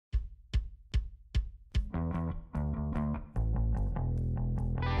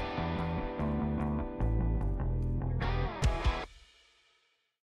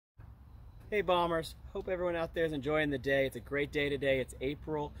Hey Bombers, hope everyone out there is enjoying the day. It's a great day today. It's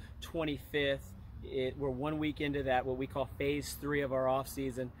April 25th. We're 1 week into that, what we call phase 3 of our off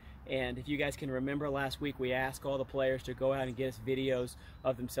season. And if you guys can remember last week, we asked all the players to go out and get us videos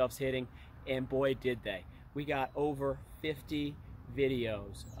of themselves hitting, and boy did they. We got over 50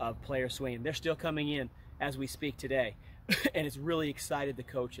 videos of players swinging. They're still coming in as we speak today. And it's really excited the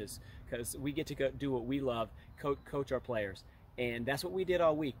coaches because we get to go do what we love, coach our players. And that's what we did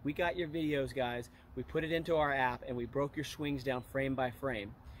all week. We got your videos, guys. We put it into our app and we broke your swings down frame by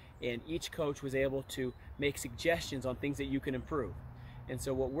frame. And each coach was able to make suggestions on things that you can improve. And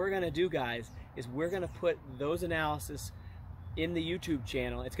so what we're going to do, guys, is we're going to put those analysis in the YouTube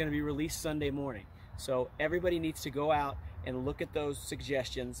channel. It's going to be released Sunday morning. So everybody needs to go out and look at those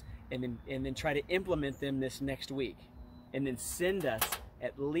suggestions and then try to implement them this next week. And then send us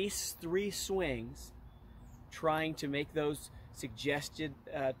at least 3 swings trying to make those suggested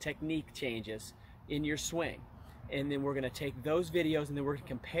technique changes in your swing. And then we're going to take those videos and then we're going to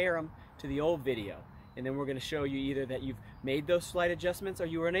compare them to the old video. And then we're going to show you either that you've made those slight adjustments or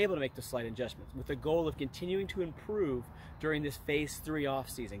you were unable to make those slight adjustments, with the goal of continuing to improve during this phase 3 off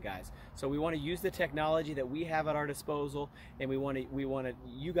season, guys. So we want to use the technology that we have at our disposal, and we want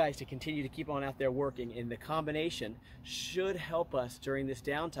you guys to continue to keep on out there working, and the combination should help us during this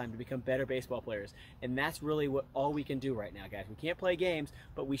downtime to become better baseball players. And that's really all we can do right now, guys. We can't play games,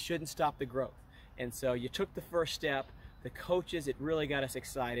 but we shouldn't stop the growth. And so you took the first step. The coaches, it really got us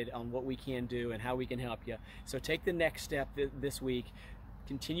excited on what we can do and how we can help you. So take the next step this week.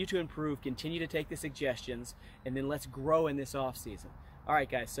 Continue to improve, continue to take the suggestions, and then let's grow in this off season. All right,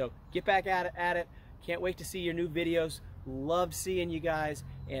 guys, so get back at it. Can't wait to see your new videos. Love seeing you guys,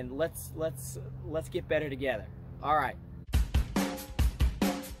 and let's get better together. All right.